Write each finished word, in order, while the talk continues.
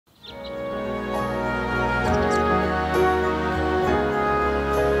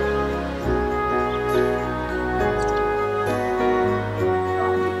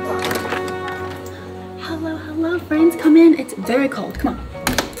very cold, come on.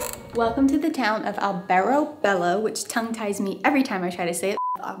 Welcome to the town of Alberobello, which tongue ties me every time I try to say it.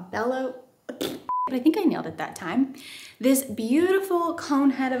 Albello, but I think I nailed it that time. This beautiful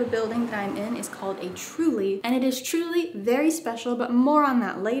cone head of a building that I'm in is called a Trulli, and it is truly very special, but more on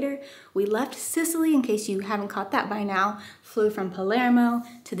that later. We left Sicily, in case you haven't caught that by now, flew from Palermo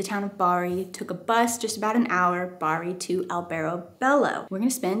to the town of Bari, took a bus just about an hour, Bari to Alberobello. We're gonna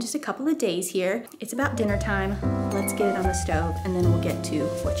spend just a couple of days here. It's about dinner time. Let's get it on the stove, and then we'll get to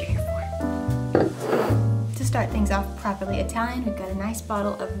what you're here for. To start things off properly Italian, we've got a nice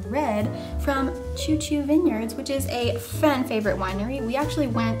bottle of red from Choo Choo Vineyards, which is a fan favorite winery. We actually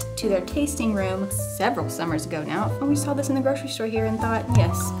went to their tasting room several summers ago now. And we saw this in the grocery store here and thought,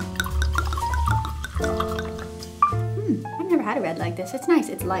 yes. I've never had a red like this. It's nice,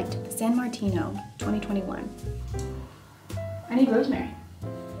 it's light. San Martino, 2021. I need rosemary.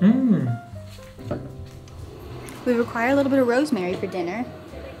 We require a little bit of rosemary for dinner.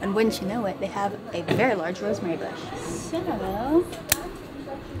 And wouldn't you know it, they have a very large rosemary bush. So,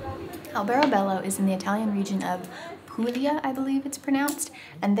 Alberobello is in the Italian region of Puglia, I believe it's pronounced,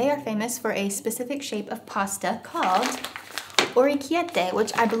 and they are famous for a specific shape of pasta called orecchiette,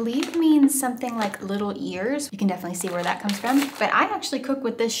 which I believe means something like little ears. You can definitely see where that comes from. But I actually cook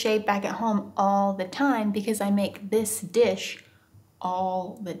with this shape back at home all the time because I make this dish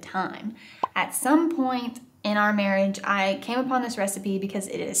all the time. At some point in our marriage, I came upon this recipe because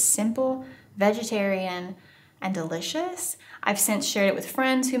it is simple, vegetarian, and delicious. I've since shared it with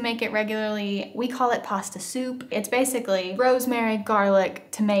friends who make it regularly. We call it pasta soup. It's basically rosemary, garlic,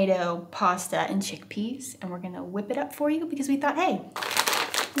 tomato, pasta, and chickpeas. And we're gonna whip it up for you because we thought, hey,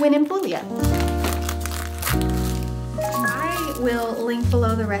 when in Puglia. I will link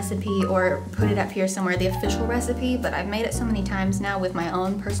below the recipe or put it up here somewhere, the official recipe, but I've made it so many times now with my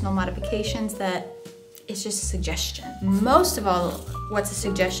own personal modifications that it's just a suggestion. Most of all, what's a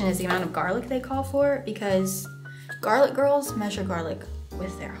suggestion is the amount of garlic they call for, because garlic girls measure garlic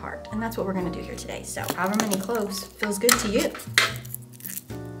with their heart. And that's what we're gonna do here today. So however many cloves feels good to you.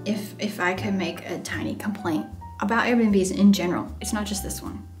 If I could make a tiny complaint about Airbnbs in general, it's not just this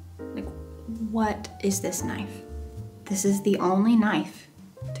one. Like, what is this knife? This is the only knife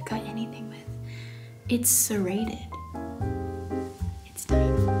to cut anything with. It's serrated. It's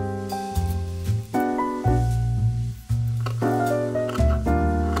tiny.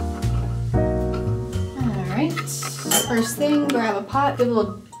 First thing, grab a pot, give a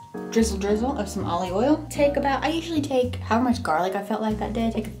little drizzle of some olive oil. I usually take however much garlic I felt like that day,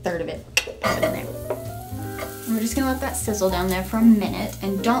 take a third of it, pop it in there. And we're just gonna let that sizzle down there for a minute,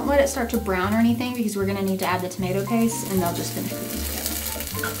 and don't let it start to brown or anything because we're gonna need to add the tomato paste and they'll just finish cooking together.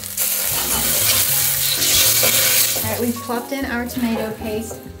 All right, we've plopped in our tomato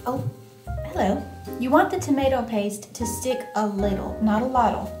paste. Oh, hello. You want the tomato paste to stick a little, not a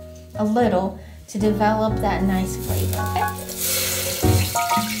lot, a little, to develop that nice flavor, okay?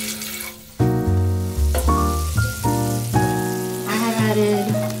 I have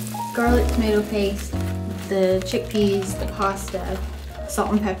added garlic, tomato paste, the chickpeas, the pasta,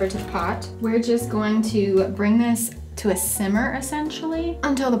 salt and pepper to the pot. We're just going to bring this to a simmer, essentially,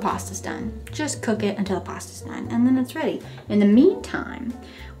 until the pasta's done. Just cook it until the pasta's done, and then it's ready. In the meantime,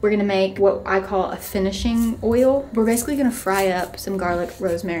 we're gonna make what I call a finishing oil. We're basically gonna fry up some garlic,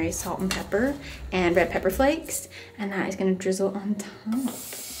 rosemary, salt and pepper, and red pepper flakes, and that is gonna drizzle on top.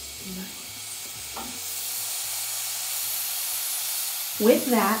 With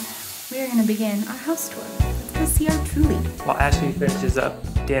that, we are gonna begin our house tour. Let's go see our Trulli. While Ashley finishes up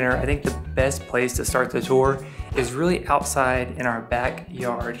dinner, I think the best place to start the tour is really outside in our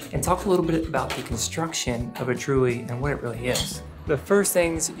backyard and talk a little bit about the construction of a Trulli and what it really is. The first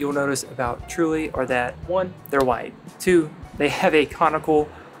things you'll notice about Trulli are that, one, they're white. Two, they have a conical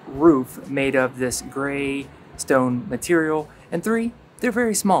roof made of this gray stone material. And three, they're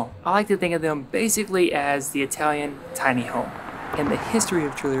very small. I like to think of them basically as the Italian tiny home. And the history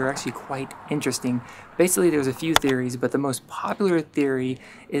of Trulli are actually quite interesting. Basically, there's a few theories, but the most popular theory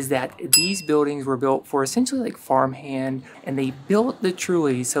is that these buildings were built for essentially like farmhand, and they built the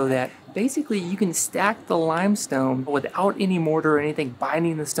Trulli so that basically you can stack the limestone without any mortar or anything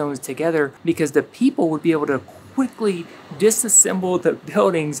binding the stones together, because the people would be able to quickly disassemble the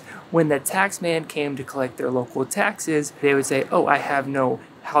buildings when the taxman came to collect their local taxes. They would say, oh, I have no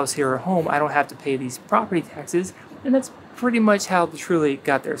house here or home, I don't have to pay these property taxes. And that's pretty much how the Trulli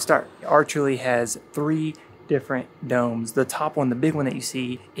got their start. Our Trulli has 3 different domes. The top one, the big one that you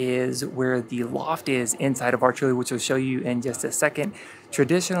see, is where the loft is inside of our Trulli, which I'll show you in just a second.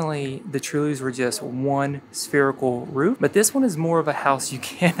 Traditionally, the Trullis were just one spherical roof, but this one is more of a house. You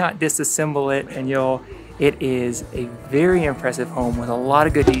cannot disassemble it, and you'll It is a very impressive home with a lot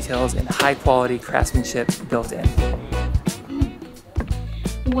of good details and high quality craftsmanship built in.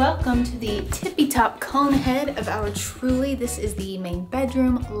 Welcome to the tippy top cone head of our Trulli. This is the main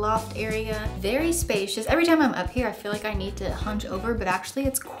bedroom loft area. Very spacious. Every time I'm up here, I feel like I need to hunch over, but actually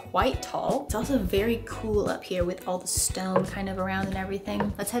it's quite tall. It's also very cool up here with all the stone kind of around and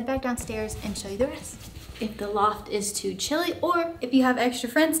everything. Let's head back downstairs and show you the rest. If the loft is too chilly, or if you have extra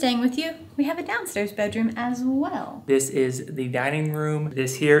friends staying with you, we have a downstairs bedroom as well. This is the dining room.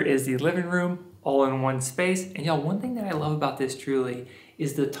 This here is the living room, all in one space. And y'all, one thing that I love about this Trulli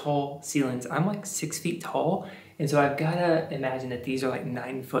is the tall ceilings. I'm like 6 feet tall, and so I've gotta imagine that these are like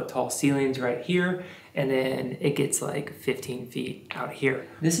 9-foot tall ceilings right here, and then it gets like 15 feet out here.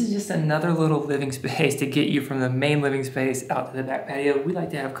 This is just another little living space to get you from the main living space out to the back patio. We like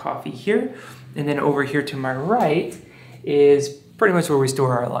to have coffee here, and then over here to my right is pretty much where we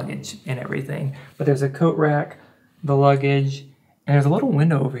store our luggage and everything. But there's a coat rack, the luggage, and there's a little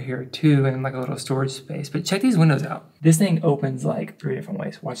window over here too, and like a little storage space. But check these windows out. This thing opens like 3 different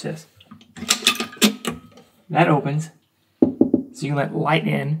ways. Watch this. That opens, so you can let light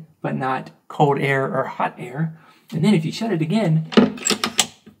in, but not cold air or hot air. And then if you shut it again,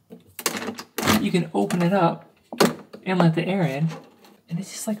 you can open it up and let the air in. And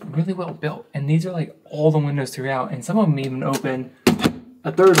it's just like really well built. And these are like all the windows throughout, and some of them even open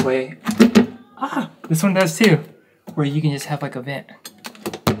a 3rd way. Ah, this one does too, where you can just have like a vent.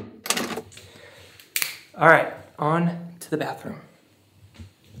 All right, on to the bathroom.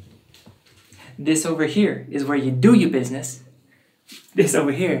 This over here is where you do your business. This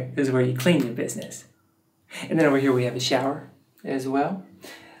over here is where you clean your business. And then over here we have a shower as well.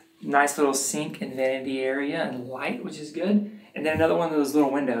 Nice little sink and vanity area and light, which is good. And then another one of those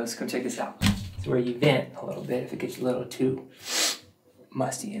little windows. Come check this out. It's where you vent a little bit if it gets a little too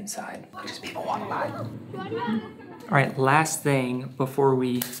musty inside. There's people walking by. All right, last thing before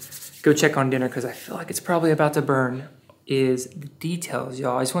we go check on dinner, because I feel like it's probably about to burn, is the details,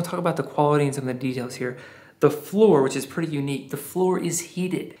 y'all. I just want to talk about the quality and some of the details here. The floor, which is pretty unique, the floor is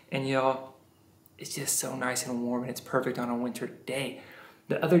heated. And y'all, it's just so nice and warm, and it's perfect on a winter day.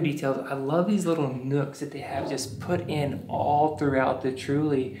 The other details, I love these little nooks that they have just put in all throughout the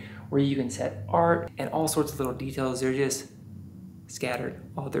Trulli, where you can set art and all sorts of little details. They're just scattered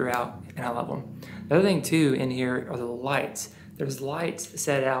all throughout, and I love them. The other thing too in here are the lights. There's lights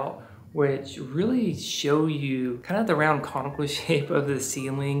set out which really show you kind of the round conical shape of the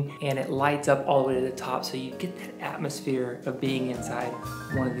ceiling, and it lights up all the way to the top, so you get that atmosphere of being inside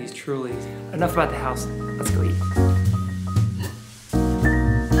one of these Trullis. Enough about the house, let's go eat.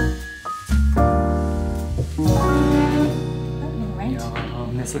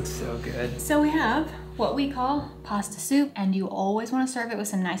 Yum, this looks so good. So we have what we call pasta soup, and you always want to serve it with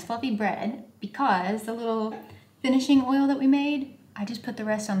some nice fluffy bread, because the little finishing oil that we made, I just put the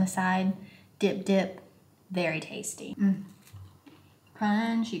rest on the side. Dip, dip. Very tasty.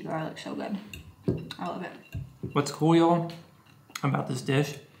 Crunchy garlic, so good. I love it. What's cool, y'all, about this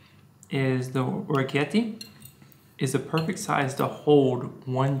dish is the orecchietti is the perfect size to hold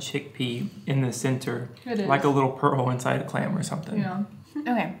one chickpea in the center. It is. Like a little pearl inside a clam or something. Yeah.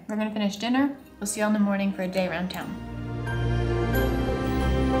 Okay, we're gonna finish dinner. We'll see you all in the morning for a day around town.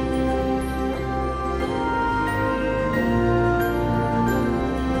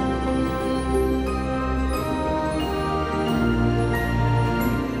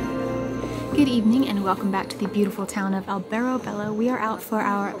 Good evening and welcome back to the beautiful town of Alberobello. We are out for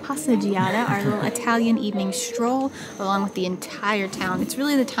our passeggiata, our little Italian evening stroll along with the entire town. It's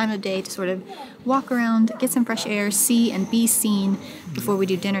really the time of day to sort of walk around, get some fresh air, see and be seen before we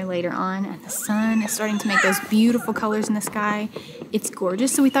do dinner later on. And the sun is starting to make those beautiful colors in the sky. It's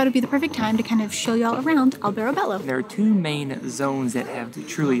gorgeous, so we thought it'd be the perfect time to kind of show y'all around Alberobello. There are 2 main zones that have the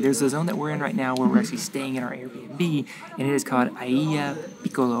Trulli. There's the zone that we're in right now where we're actually staying in our Airbnb, and it is called Aia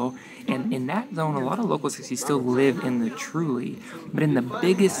Piccolo. And in that zone, a lot of locals actually still live in the Trulli. But in the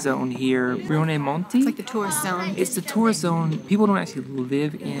biggest zone here, Rione Monti. It's like the tourist zone. It's the tourist zone. People don't actually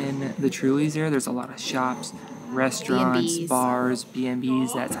live in the Trullis there. There's a lot of shops, restaurants, B&Bs. bars,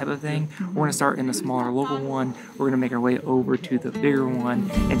 B&Bs, that type of thing. We're going to start in the smaller local one. We're going to make our way over to the bigger one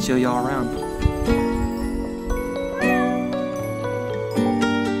and show y'all around.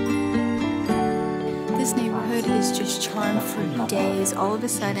 This neighborhood is just charmed for days. All of a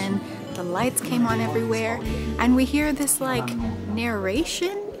sudden, the lights came on everywhere, and we hear this like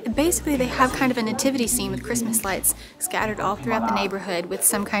narration. Basically, they have kind of a nativity scene with Christmas lights scattered all throughout the neighborhood with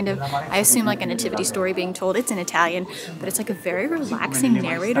some kind of, I assume like a nativity story being told. It's in Italian, but it's like a very relaxing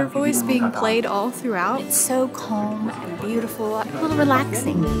narrator voice being played all throughout. It's so calm and beautiful, a little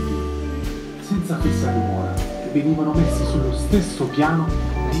relaxing. senza fissa dimora e venivano messi sullo stesso piano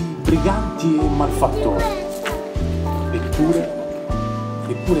di briganti e malfattori. Eppure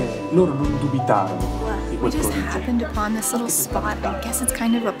loro non dubitarono. We just happened upon this little spot. I guess it's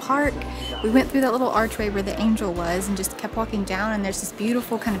kind of a park. We went through that little archway where the angel was and just kept walking down, and there's this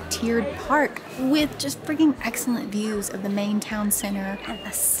beautiful kind of tiered park with just freaking excellent views of the main town center and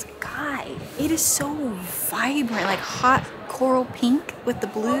the sky. It is so vibrant, like hot coral pink with the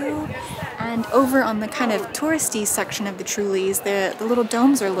blue. And over on the kind of touristy section of the Trullis, the little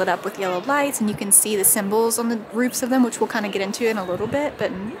domes are lit up with yellow lights, and you can see the symbols on the roofs of them, which we'll kind of get into in a little bit.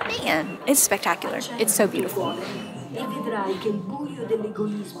 But man, it's spectacular. It's so beautiful. Y'all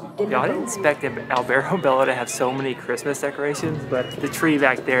didn't expect Alberobello to have so many Christmas decorations, but the tree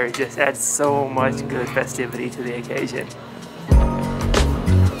back there just adds so much good festivity to the occasion.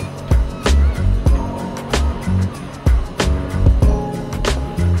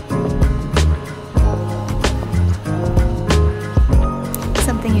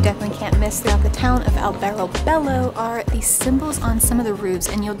 Definitely can't miss throughout the town of Alberobello are these symbols on some of the roofs,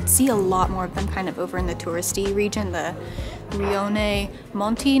 and you'll see a lot more of them kind of over in the touristy region, the Rione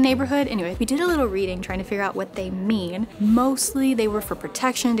Monti neighborhood. Anyway, we did a little reading trying to figure out what they mean. Mostly they were for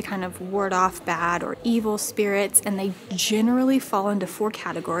protection, to kind of ward off bad or evil spirits, and they generally fall into 4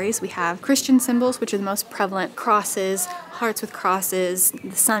 categories. We have Christian symbols, which are the most prevalent: crosses, hearts with crosses,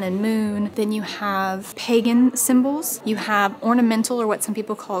 the sun and moon. Then you have pagan symbols. You have ornamental, or what some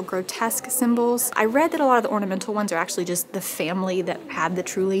people call grotesque symbols. I read that a lot of the ornamental ones are actually just the family that had the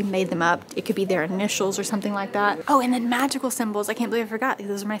Trulli made them up. It could be their initials or something like that. Oh, and then magical symbols. I can't believe I forgot.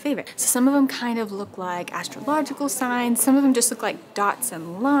 Those are my favorite. So some of them kind of look like astrological signs. Some of them just look like dots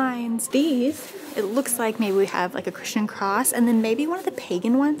and lines. These, it looks like maybe we have like a Christian cross, and then maybe one of the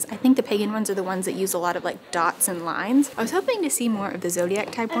pagan ones. I think the pagan ones are the ones that use a lot of like dots and lines. I was hoping to see more of the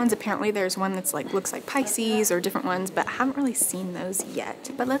zodiac type ones. Apparently there's one that's like looks like Pisces or different ones, but I haven't really seen those yet.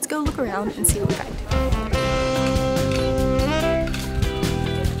 But let's go look around and see what we find.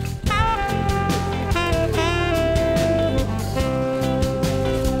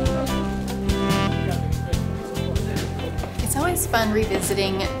 It's fun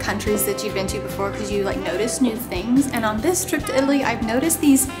revisiting countries that you've been to before because you like notice new things. And on this trip to Italy, I've noticed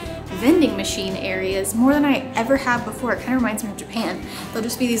these vending machine areas more than I ever have before. It kind of reminds me of Japan. There'll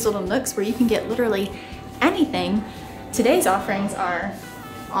just be these little nooks where you can get literally anything. Today's offerings are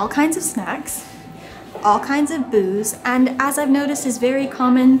all kinds of snacks, all kinds of booze, and as I've noticed is very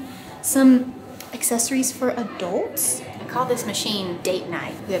common, some accessories for adults. I call this machine date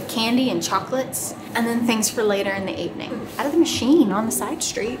night. We have candy and chocolates, and then things for later in the evening. Out of the machine on the side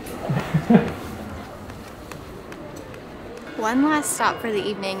street. One last stop for the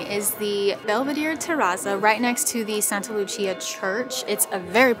evening is the Belvedere Terrazza right next to the Santa Lucia Church. It's a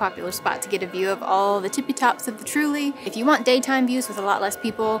very popular spot to get a view of all the tippy tops of the Trulli. If you want daytime views with a lot less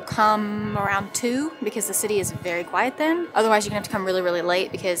people, come around 2 because the city is very quiet then. Otherwise, you're gonna have to come really, really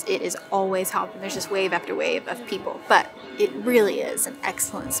late because it is always hopping. There's just wave after wave of people. But it really is an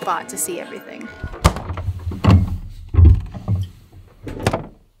excellent spot to see everything.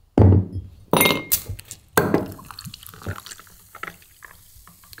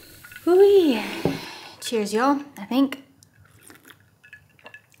 Ooh, cheers, y'all. I think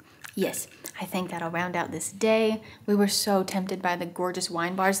that'll round out this day. We were so tempted by the gorgeous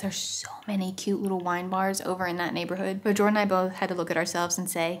wine bars. There's so many cute little wine bars over in that neighborhood. But Jordan and I both had to look at ourselves and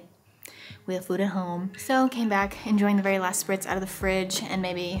say, we have food at home. So came back enjoying the very last spritz out of the fridge and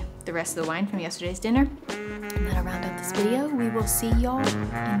maybe the rest of the wine from yesterday's dinner. And that'll round out this video. We will see y'all in